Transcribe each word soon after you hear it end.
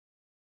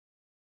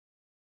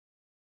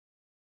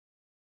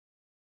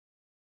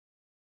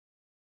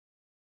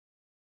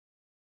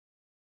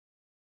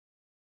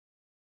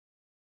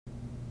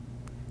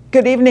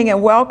Good evening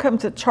and welcome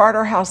to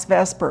Charterhouse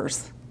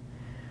Vespers.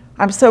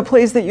 I'm so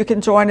pleased that you can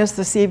join us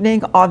this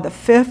evening on the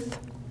 5th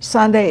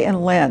Sunday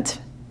in Lent,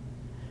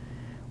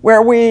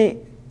 where we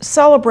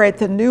celebrate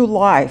the new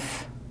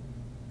life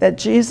that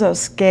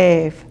Jesus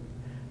gave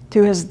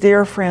to his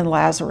dear friend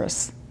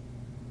Lazarus.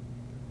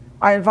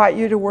 I invite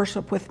you to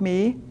worship with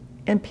me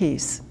in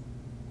peace.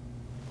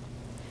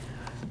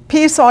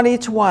 Peace on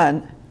each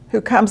one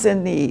who comes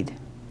in need.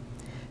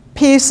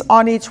 Peace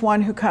on each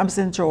one who comes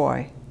in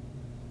joy.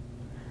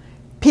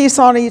 Peace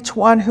on each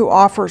one who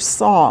offers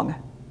song.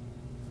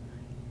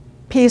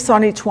 Peace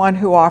on each one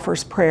who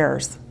offers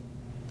prayers.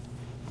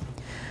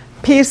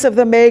 Peace of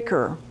the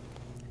Maker,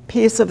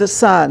 peace of the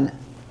Son,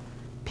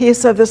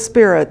 peace of the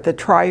Spirit, the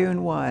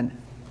Triune One.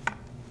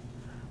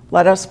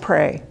 Let us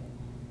pray.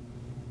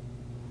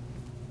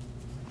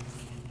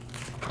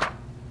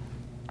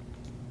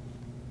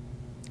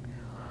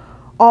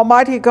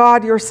 Almighty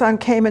God, your Son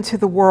came into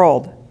the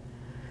world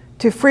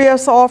to free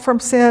us all from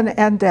sin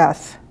and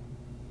death.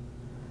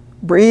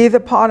 Breathe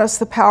upon us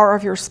the power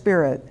of your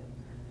Spirit,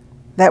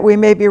 that we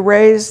may be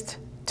raised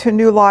to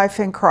new life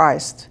in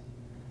Christ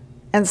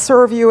and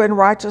serve you in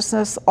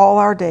righteousness all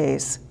our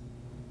days.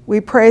 We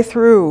pray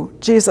through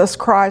Jesus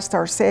Christ,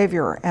 our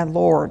Savior and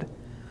Lord,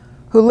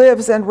 who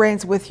lives and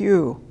reigns with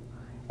you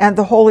and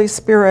the Holy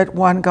Spirit,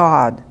 one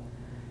God,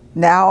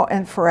 now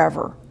and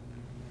forever.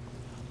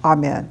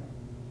 Amen.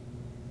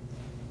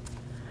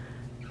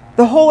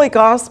 The Holy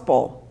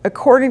Gospel,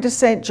 according to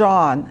St.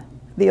 John,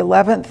 the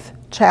 11th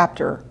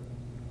chapter.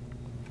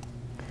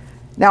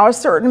 Now a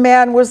certain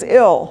man was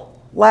ill,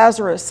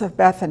 Lazarus of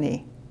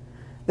Bethany,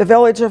 the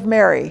village of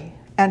Mary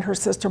and her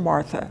sister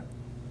Martha.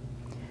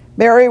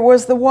 Mary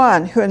was the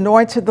one who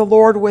anointed the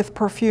Lord with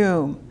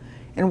perfume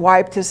and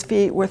wiped his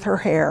feet with her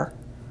hair.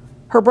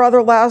 Her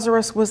brother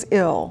Lazarus was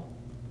ill.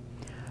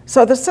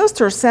 So the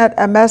sisters sent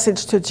a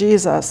message to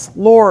Jesus,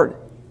 "Lord,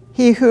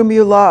 he whom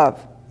you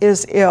love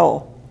is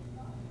ill."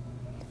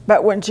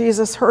 But when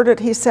Jesus heard it,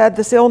 he said,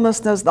 "This illness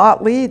does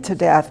not lead to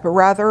death, but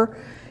rather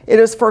it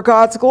is for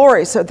God's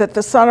glory, so that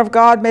the Son of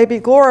God may be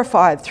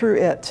glorified through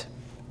it."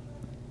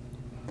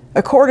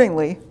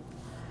 Accordingly,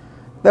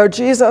 though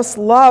Jesus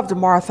loved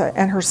Martha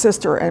and her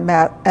sister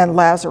and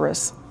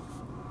Lazarus,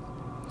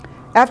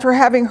 after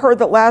having heard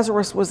that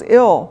Lazarus was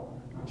ill,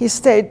 he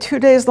stayed 2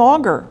 days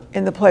longer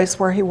in the place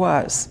where he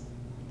was.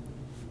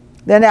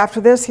 Then after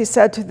this, he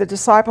said to the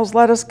disciples,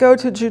 "Let us go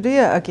to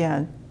Judea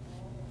again."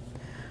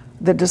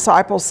 The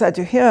disciples said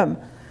to him,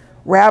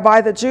 "Rabbi,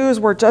 the Jews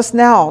were just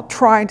now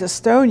trying to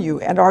stone you,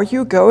 and are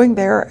you going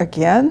there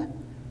again?"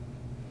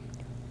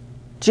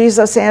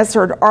 Jesus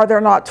answered, "Are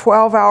there not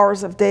 12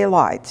 hours of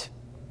daylight?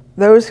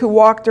 Those who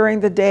walk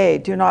during the day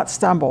do not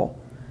stumble,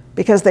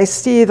 because they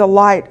see the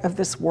light of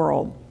this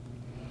world.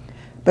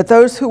 But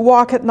those who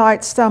walk at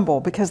night stumble,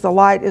 because the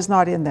light is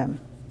not in them."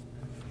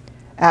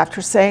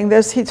 After saying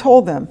this, he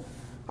told them,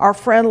 "Our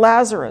friend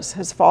Lazarus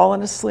has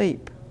fallen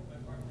asleep,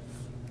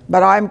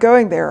 but I am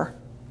going there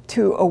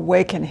to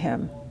awaken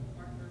him."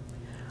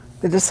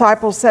 The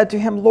disciples said to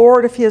him,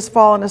 "Lord, if he has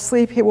fallen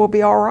asleep, he will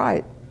be all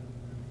right."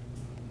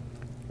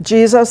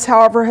 Jesus,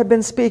 however, had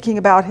been speaking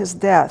about his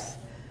death,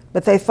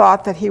 but they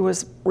thought that he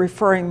was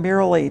referring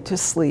merely to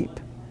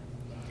sleep.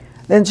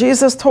 Then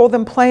Jesus told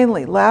them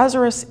plainly,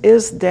 "Lazarus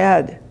is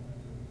dead.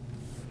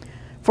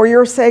 For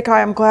your sake I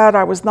am glad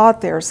I was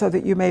not there, so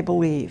that you may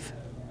believe.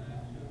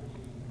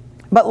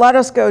 But let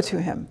us go to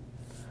him."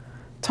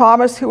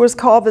 Thomas, who was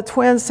called the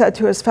Twin, said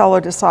to his fellow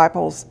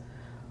disciples,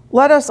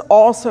 "Let us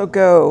also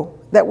go,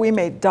 that we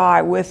may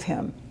die with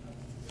him."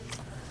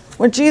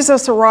 When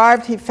Jesus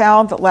arrived, he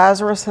found that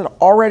Lazarus had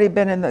already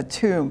been in the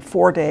tomb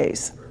 4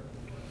 days.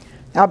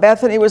 Now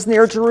Bethany was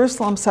near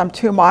Jerusalem, some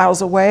 2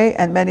 miles away,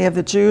 and many of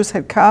the Jews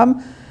had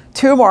come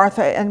to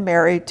Martha and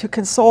Mary to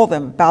console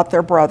them about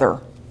their brother.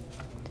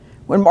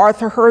 When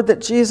Martha heard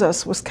that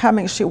Jesus was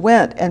coming, she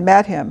went and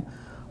met him,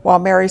 while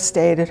Mary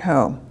stayed at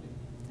home.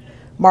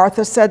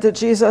 Martha said to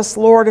Jesus,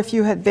 "Lord, if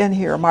you had been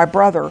here, my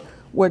brother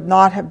would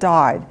not have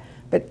died.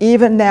 But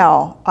even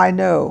now I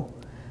know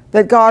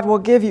that God will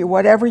give you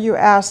whatever you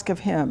ask of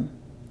him."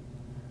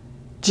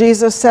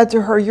 Jesus said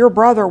to her, "Your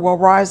brother will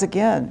rise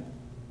again."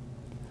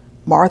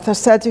 Martha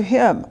said to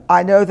him,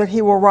 "I know that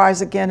he will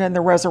rise again in the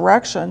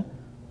resurrection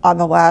on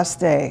the last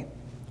day."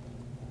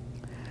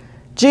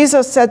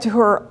 Jesus said to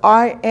her,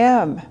 "I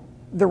am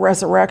the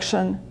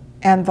resurrection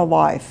and the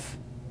life.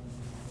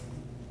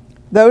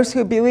 Those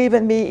who believe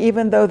in me,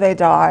 even though they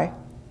die,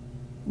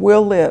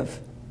 will live.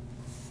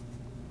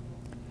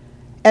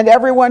 And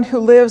everyone who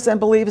lives and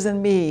believes in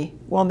me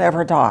will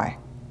never die."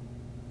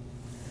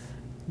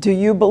 Do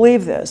you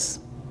believe this?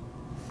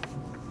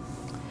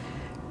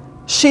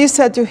 She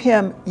said to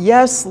him,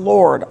 "Yes,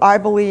 Lord, I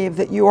believe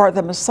that you are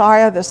the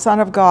Messiah, the Son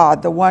of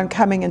God, the one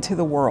coming into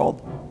the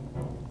world."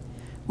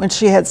 When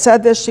she had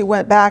said this, she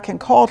went back and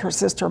called her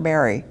sister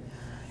Mary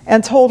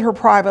and told her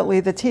privately,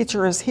 "The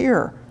teacher is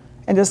here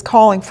and is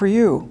calling for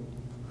you."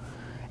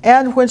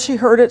 And when she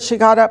heard it, she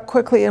got up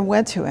quickly and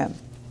went to him.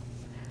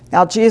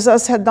 Now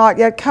Jesus had not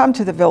yet come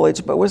to the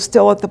village, but was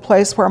still at the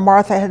place where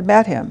Martha had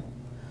met him.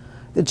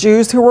 The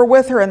Jews who were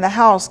with her in the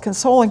house,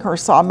 consoling her,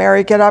 saw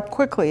Mary get up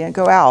quickly and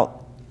go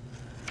out.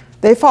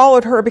 They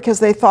followed her because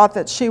they thought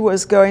that she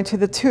was going to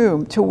the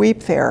tomb to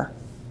weep there.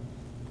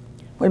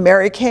 When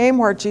Mary came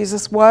where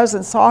Jesus was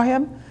and saw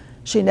him,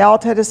 she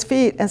knelt at his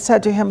feet and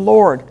said to him,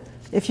 "Lord,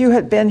 if you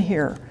had been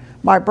here,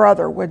 my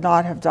brother would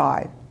not have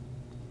died."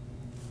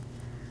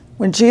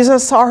 When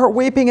Jesus saw her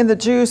weeping and the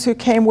Jews who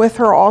came with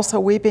her also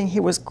weeping, he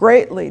was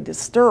greatly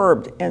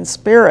disturbed in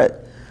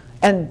spirit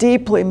and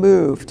deeply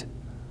moved.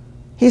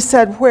 He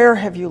said, "Where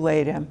have you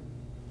laid him?"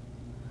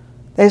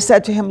 They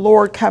said to him,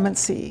 "Lord, come and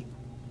see."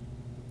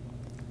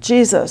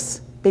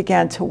 Jesus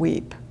began to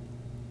weep.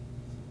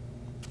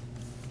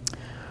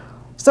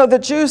 So the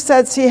Jews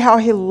said, "See how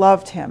he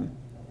loved him."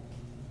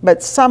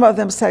 But some of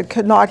them said,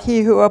 "Could not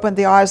he who opened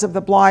the eyes of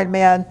the blind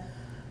man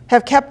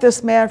have kept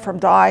this man from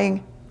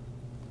dying?"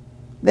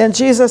 Then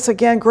Jesus,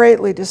 again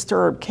greatly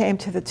disturbed, came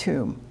to the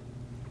tomb.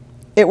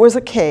 It was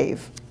a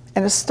cave,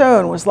 and a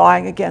stone was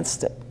lying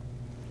against it.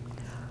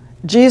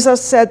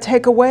 Jesus said,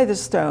 "Take away the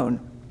stone."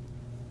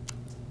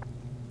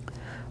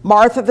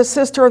 Martha, the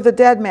sister of the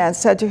dead man,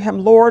 said to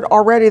him, "Lord,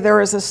 already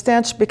there is a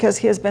stench because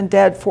he has been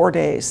dead 4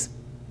 days."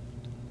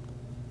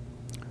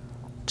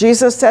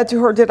 Jesus said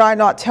to her, "Did I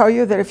not tell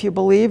you that if you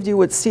believed, you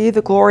would see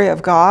the glory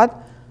of God?"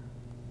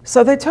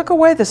 So they took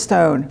away the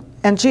stone,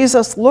 and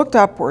Jesus looked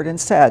upward and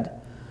said,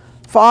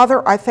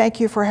 "Father, I thank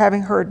you for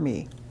having heard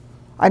me.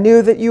 I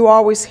knew that you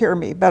always hear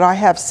me, but I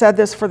have said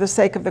this for the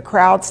sake of the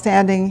crowd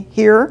standing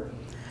here,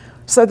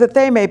 so that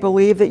they may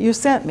believe that you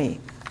sent me."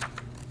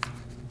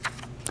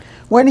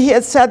 When he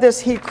had said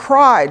this, he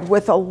cried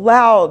with a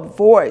loud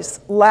voice,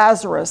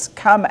 "Lazarus,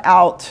 come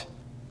out."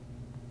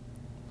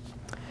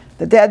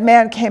 The dead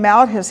man came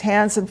out, his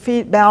hands and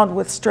feet bound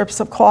with strips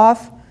of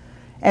cloth,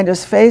 and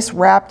his face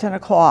wrapped in a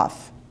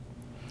cloth.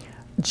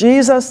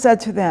 Jesus said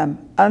to them,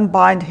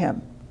 "Unbind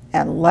him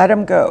and let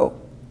him go."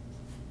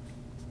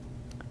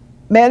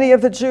 Many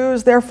of the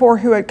Jews, therefore,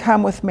 who had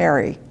come with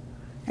Mary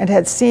and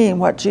had seen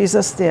what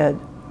Jesus did,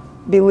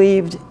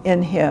 believed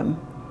in him.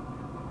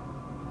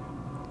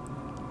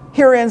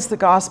 Here ends the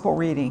gospel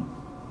reading.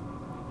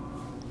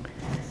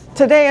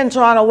 Today in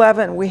John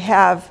 11, we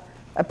have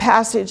a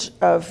passage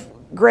of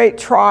great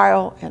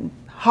trial and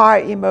high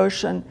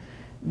emotion.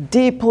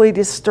 Deeply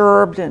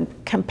disturbed and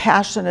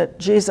compassionate,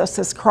 Jesus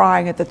is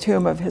crying at the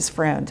tomb of his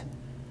friend.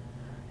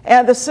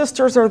 And the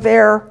sisters are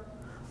there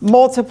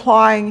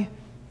multiplying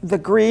the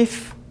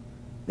grief,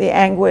 the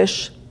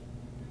anguish.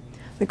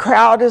 The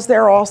crowd is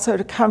there also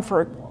to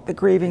comfort the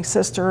grieving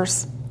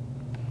sisters.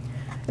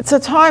 It's a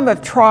time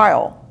of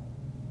trial,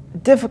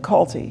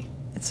 difficulty.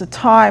 It's a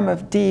time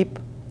of deep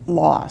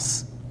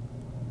loss.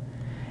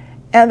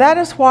 And that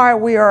is why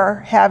we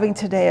are having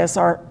today as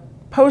our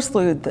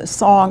postlude the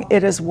song,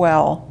 "It Is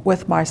Well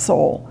With My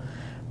Soul,"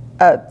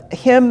 a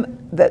hymn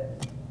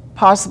that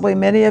possibly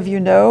many of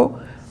you know.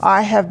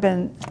 I have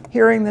been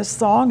hearing this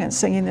song and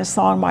singing this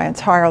song my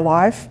entire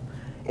life.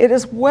 It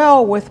is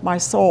well with my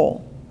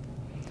soul.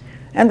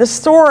 And the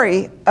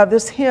story of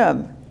this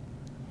hymn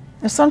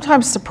is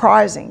sometimes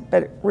surprising,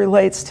 but it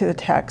relates to the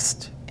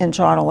text in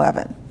John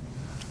 11.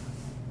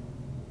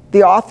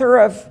 The author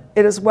of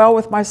 "It Is Well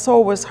With My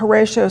Soul" was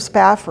Horatio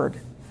Spafford,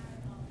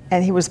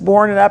 and he was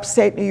born in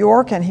upstate New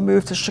York, and he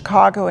moved to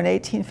Chicago in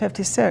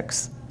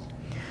 1856.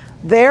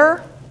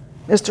 There,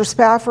 Mr.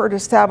 Spafford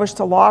established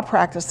a law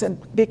practice and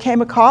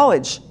became a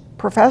college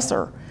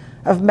professor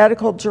of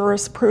medical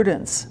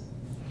jurisprudence.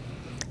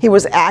 He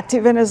was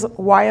active in his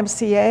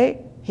YMCA.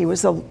 He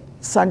was a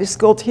Sunday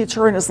school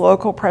teacher in his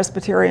local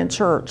Presbyterian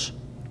church.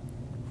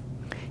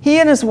 He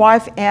and his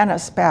wife, Anna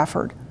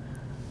Spafford,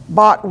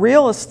 bought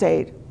real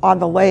estate on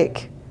the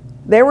lake.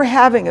 They were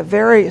having a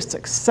very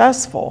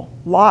successful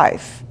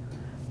life,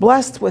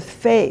 blessed with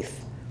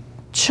faith,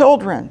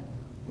 children,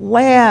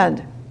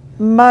 land,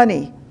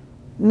 money,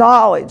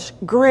 knowledge,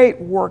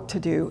 great work to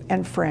do,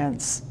 and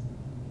friends.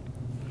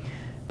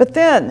 But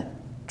then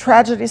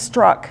tragedy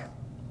struck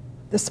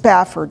the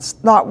Spaffords,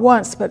 not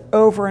once, but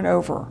over and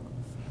over.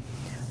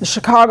 The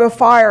Chicago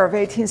fire of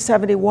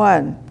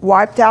 1871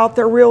 wiped out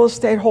their real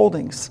estate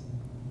holdings.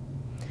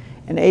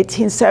 In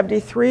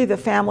 1873, the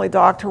family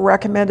doctor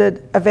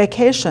recommended a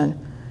vacation.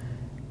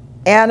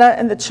 Anna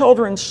and the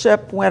children's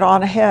ship went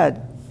on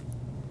ahead.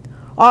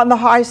 On the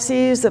high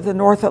seas of the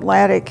North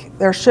Atlantic,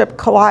 their ship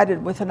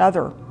collided with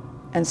another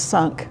and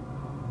sunk.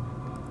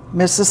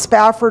 Mrs.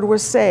 Spafford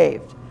was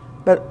saved,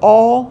 but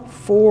all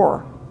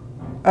 4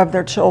 of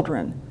their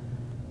children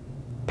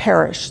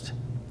perished.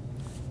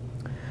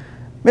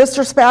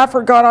 Mr.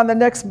 Spafford got on the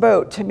next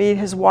boat to meet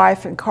his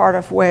wife in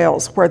Cardiff,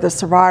 Wales, where the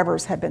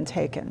survivors had been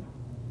taken.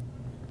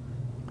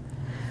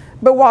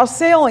 But while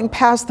sailing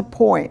past the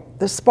point,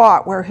 the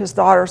spot where his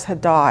daughters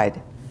had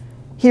died,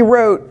 he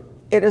wrote,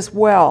 "It is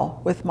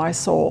well with my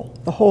soul,"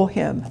 the whole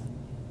hymn,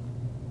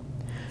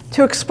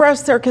 to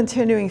express their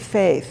continuing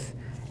faith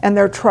and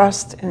their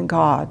trust in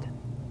God.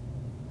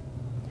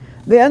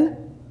 Then,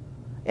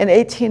 in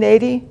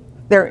 1880,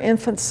 their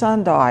infant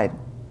son died.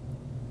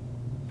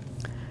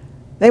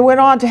 They went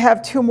on to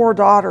have 2 more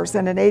daughters,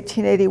 and in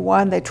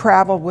 1881, they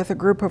traveled with a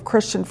group of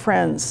Christian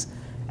friends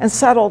and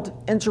settled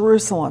in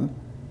Jerusalem.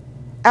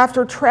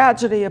 After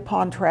tragedy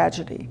upon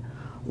tragedy,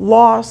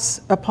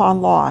 loss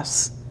upon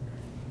loss,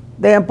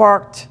 they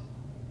embarked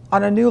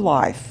on a new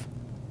life.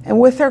 And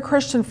with their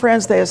Christian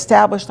friends, they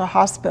established a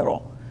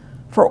hospital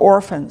for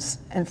orphans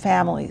and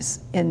families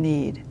in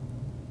need.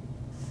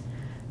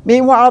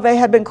 Meanwhile, they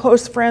had been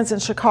close friends in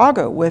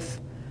Chicago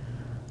with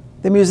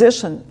the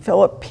musician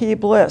Philip P.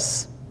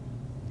 Bliss.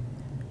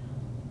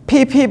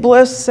 P.P.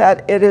 Bliss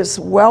said, "It is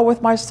well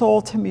with my soul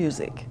to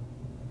music."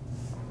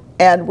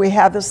 And we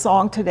have this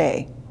song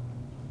today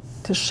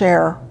to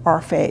share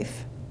our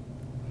faith.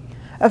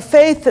 A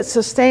faith that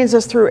sustains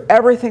us through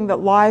everything that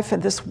life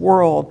and this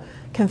world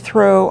can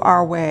throw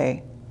our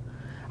way.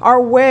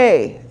 Our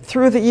way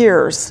through the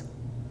years,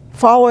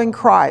 following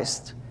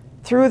Christ,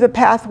 through the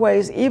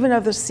pathways even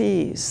of the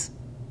seas,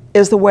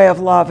 is the way of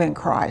love in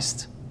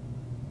Christ.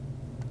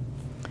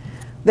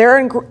 There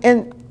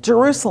in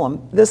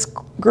Jerusalem, this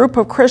group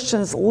of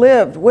Christians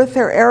lived with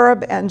their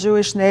Arab and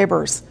Jewish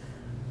neighbors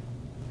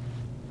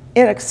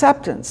in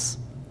acceptance,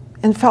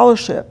 in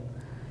fellowship,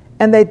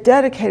 and they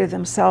dedicated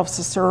themselves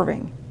to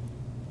serving.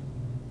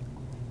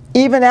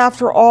 Even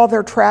after all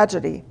their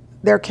tragedy,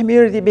 their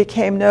community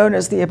became known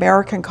as the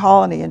American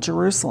colony in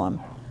Jerusalem.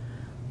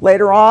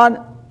 Later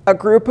on, a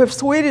group of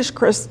Swedish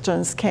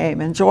Christians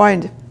came and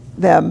joined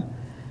them,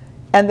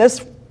 and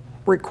this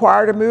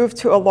required a move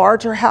to a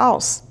larger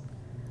house.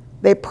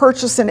 They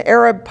purchased an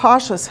Arab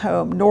pasha's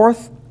home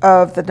north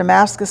of the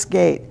Damascus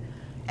Gate,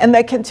 and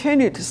they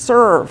continued to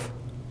serve,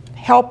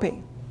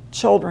 helping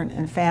children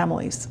and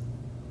families.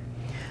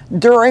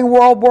 During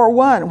World War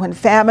I, when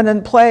famine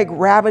and plague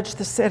ravaged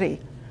the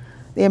city,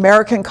 the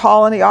American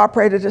colony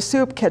operated a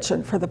soup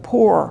kitchen for the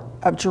poor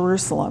of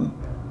Jerusalem.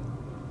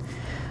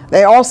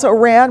 They also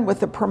ran,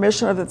 with the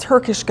permission of the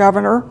Turkish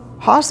governor,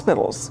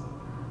 hospitals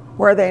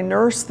where they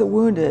nursed the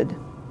wounded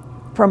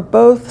from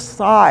both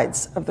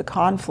sides of the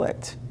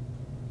conflict.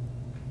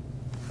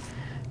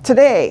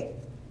 Today,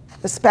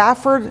 the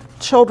Spafford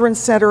Children's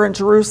Center in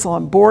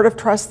Jerusalem Board of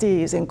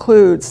Trustees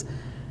includes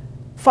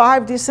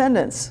 5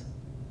 descendants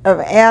of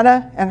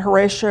Anna and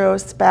Horatio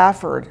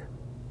Spafford.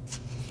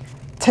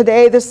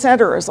 Today, the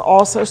center is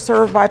also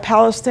served by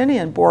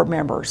Palestinian board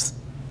members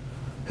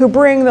who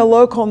bring the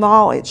local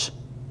knowledge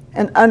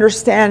and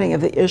understanding of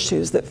the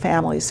issues that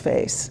families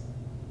face.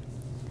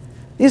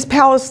 These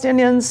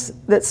Palestinians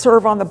that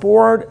serve on the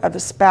board of the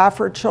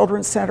Spafford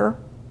Children's Center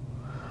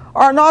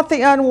are not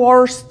the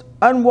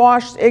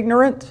unwashed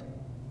ignorant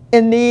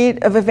in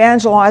need of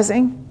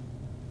evangelizing.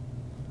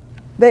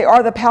 They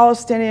are the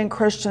Palestinian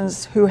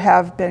Christians who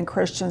have been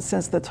Christians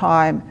since the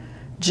time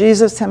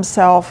Jesus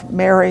himself,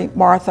 Mary,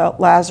 Martha,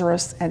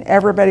 Lazarus, and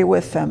everybody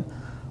with them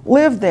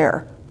lived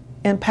there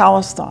in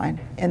Palestine,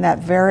 in that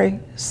very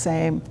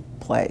same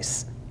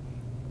place.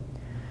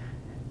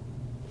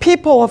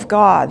 People of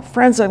God,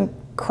 friends in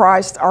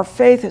Christ, our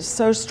faith is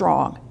so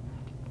strong.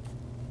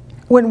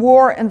 When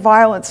war and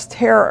violence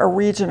tear a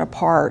region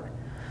apart,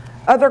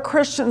 other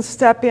Christians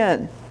step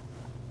in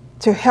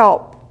to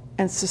help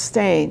and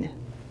sustain.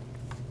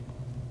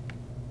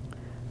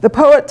 The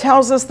poet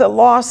tells us that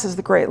loss is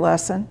the great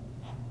lesson.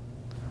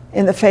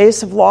 In the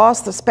face of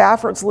loss, the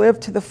Spaffords live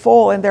to the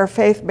full, and their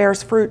faith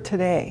bears fruit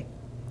today.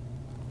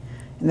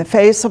 In the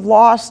face of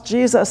loss,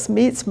 Jesus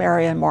meets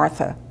Mary and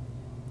Martha.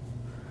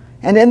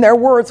 And in their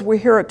words, we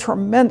hear a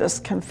tremendous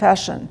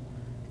confession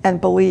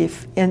and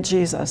belief in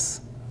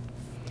Jesus.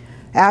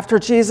 After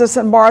Jesus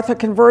and Martha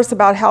converse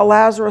about how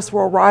Lazarus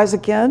will rise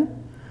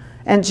again,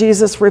 and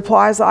Jesus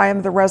replies, "I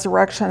am the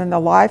resurrection and the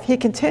life," he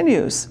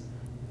continues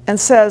and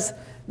says,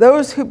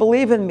 "Those who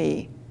believe in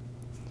me,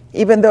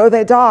 even though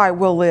they die,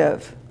 will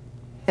live.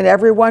 And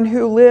everyone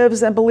who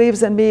lives and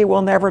believes in me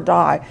will never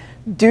die."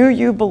 Do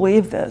you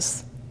believe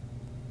this?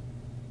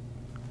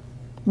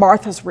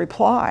 Martha's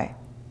reply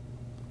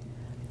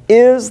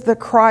is the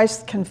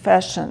Christ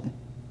confession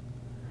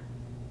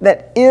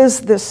that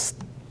is this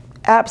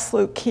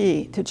absolute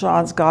key to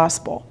John's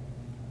gospel.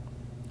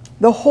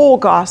 The whole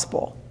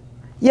gospel.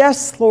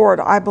 "Yes, Lord,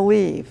 I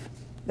believe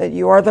that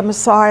you are the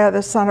Messiah,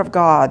 the Son of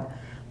God,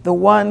 the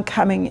one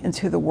coming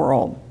into the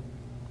world."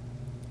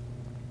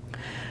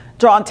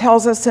 John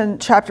tells us in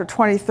chapter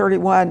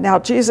 20:31, "Now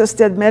Jesus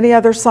did many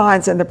other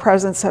signs in the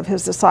presence of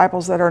his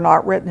disciples that are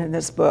not written in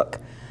this book.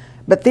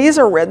 But these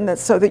are written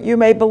so that you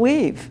may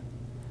believe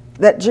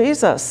that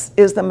Jesus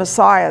is the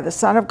Messiah, the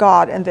Son of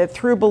God, and that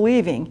through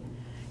believing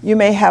you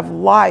may have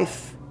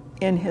life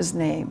in his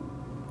name."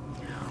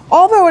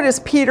 Although it is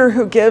Peter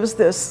who gives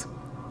this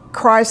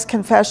Christ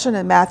confession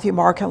in Matthew,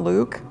 Mark, and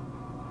Luke,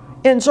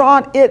 in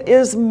John it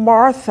is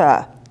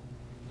Martha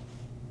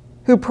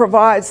who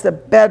provides the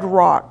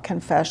bedrock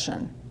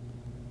confession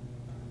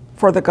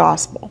for the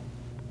gospel.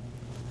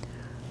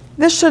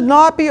 This should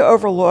not be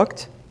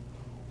overlooked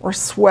or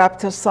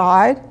swept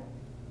aside.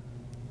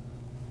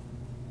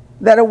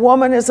 That a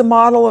woman is a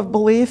model of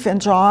belief in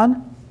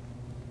John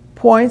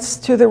points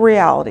to the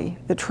reality,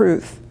 the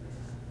truth,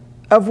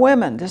 of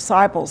women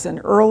disciples in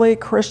early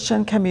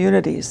Christian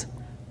communities.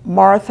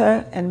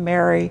 Martha and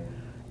Mary,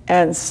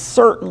 and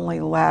certainly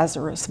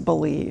Lazarus,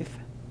 believe.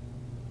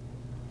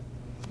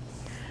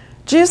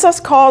 Jesus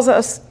calls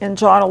us in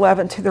John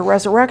 11 to the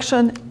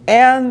resurrection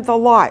and the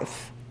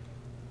life.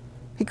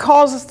 He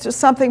calls us to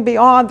something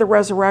beyond the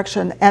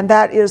resurrection, and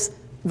that is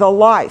the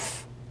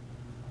life.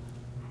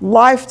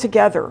 Life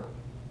together.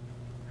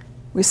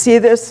 We see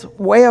this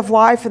way of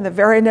life in the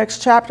very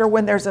next chapter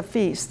when there's a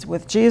feast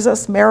with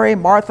Jesus, Mary,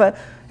 Martha,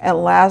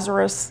 and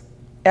Lazarus.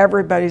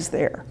 Everybody's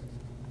there.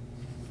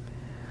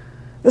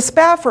 The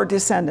Spafford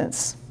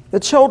descendants, the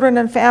children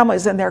and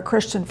families and their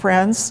Christian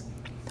friends,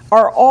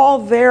 are all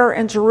there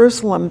in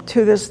Jerusalem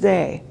to this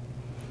day,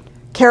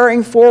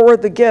 carrying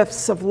forward the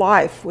gifts of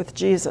life with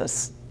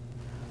Jesus,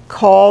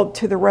 called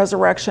to the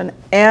resurrection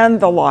and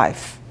the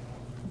life.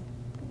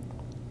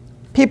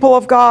 People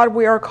of God,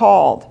 we are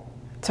called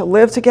to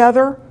live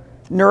together,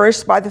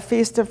 nourished by the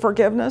feast of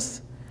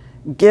forgiveness,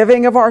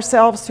 giving of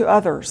ourselves to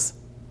others,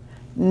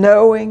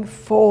 knowing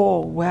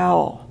full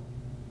well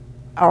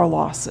our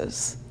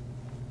losses,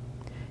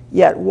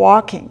 yet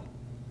walking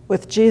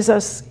with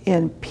Jesus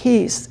in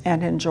peace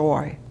and in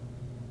joy.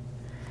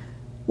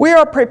 We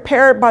are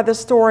prepared by the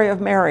story of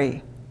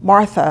Mary,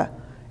 Martha,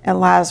 and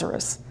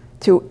Lazarus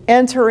to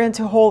enter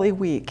into Holy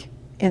Week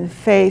in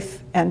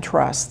faith and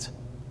trust.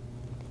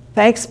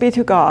 Thanks be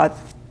to God.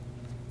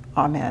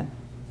 Amen.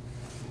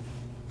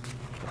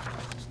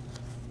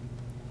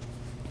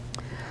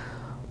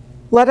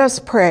 Let us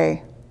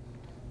pray.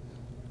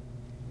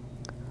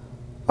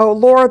 O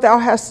Lord, thou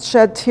hast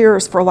shed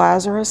tears for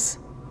Lazarus,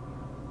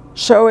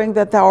 showing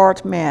that thou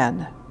art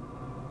man,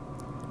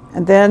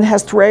 and then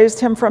hast raised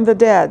him from the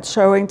dead,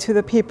 showing to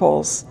the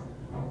peoples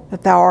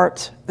that thou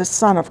art the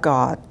Son of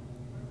God.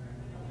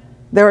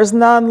 There is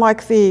none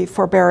like thee,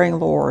 forbearing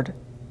Lord.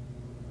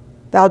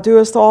 Thou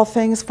doest all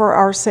things for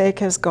our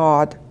sake as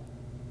God,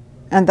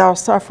 and thou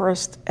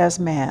sufferest as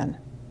man.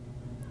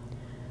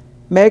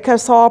 Make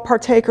us all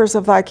partakers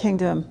of thy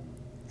kingdom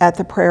at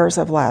the prayers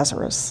of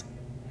Lazarus.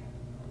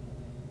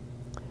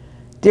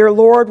 Dear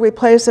Lord, we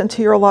place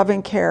into your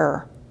loving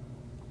care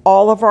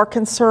all of our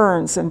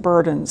concerns and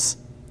burdens,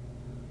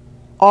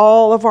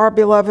 all of our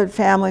beloved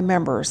family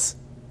members,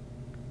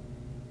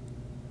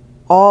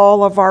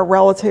 all of our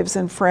relatives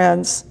and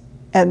friends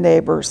and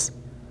neighbors.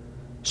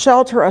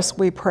 Shelter us,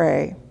 we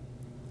pray,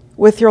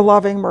 with your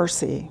loving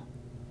mercy,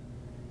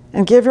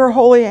 and give your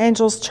holy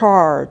angels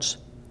charge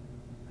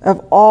of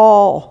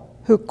all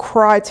who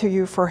cry to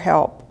you for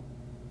help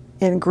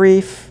in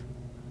grief,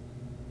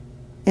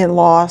 in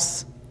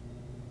loss,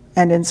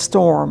 and in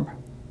storm.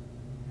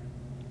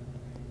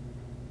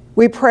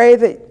 We pray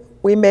that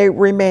we may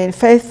remain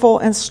faithful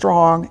and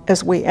strong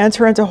as we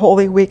enter into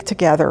Holy Week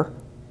together.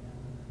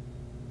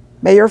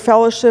 May your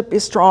fellowship be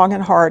strong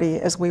and hearty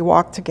as we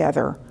walk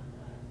together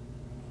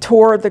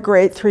toward the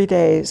great 3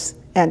 days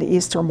and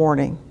Easter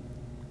morning.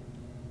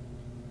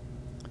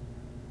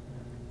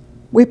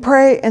 We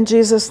pray in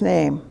Jesus'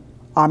 name.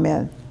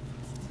 Amen.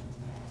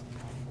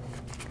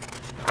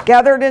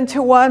 Gathered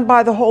into one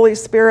by the Holy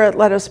Spirit,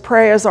 let us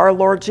pray as our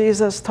Lord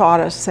Jesus taught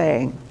us,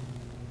 saying,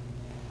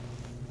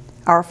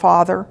 Our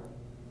Father,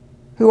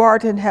 who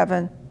art in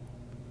heaven,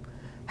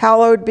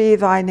 hallowed be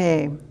thy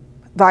name.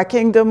 Thy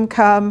kingdom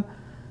come,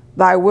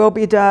 thy will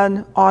be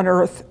done on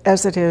earth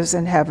as it is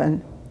in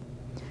heaven.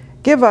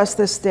 Give us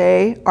this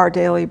day our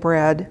daily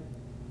bread,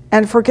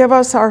 and forgive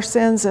us our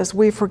sins as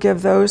we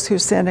forgive those who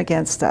sin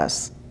against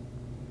us.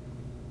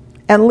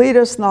 And lead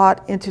us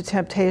not into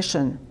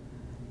temptation,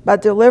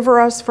 but deliver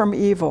us from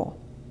evil.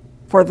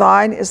 For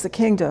thine is the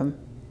kingdom,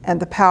 and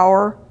the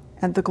power,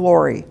 and the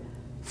glory,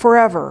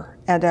 forever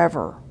and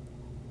ever.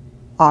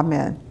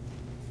 Amen.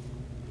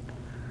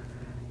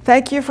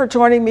 Thank you for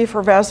joining me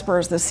for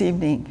Vespers this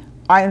evening.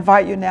 I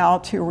invite you now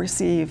to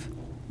receive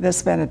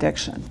this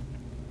benediction.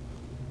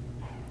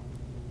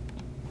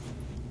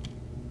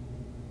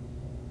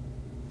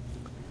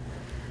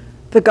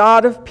 The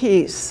God of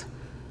peace,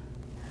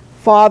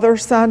 Father,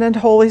 Son, and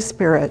Holy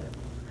Spirit,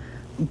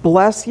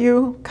 bless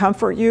you,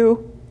 comfort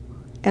you,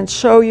 and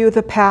show you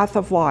the path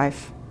of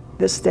life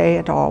this day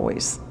and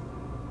always.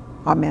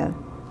 Amen.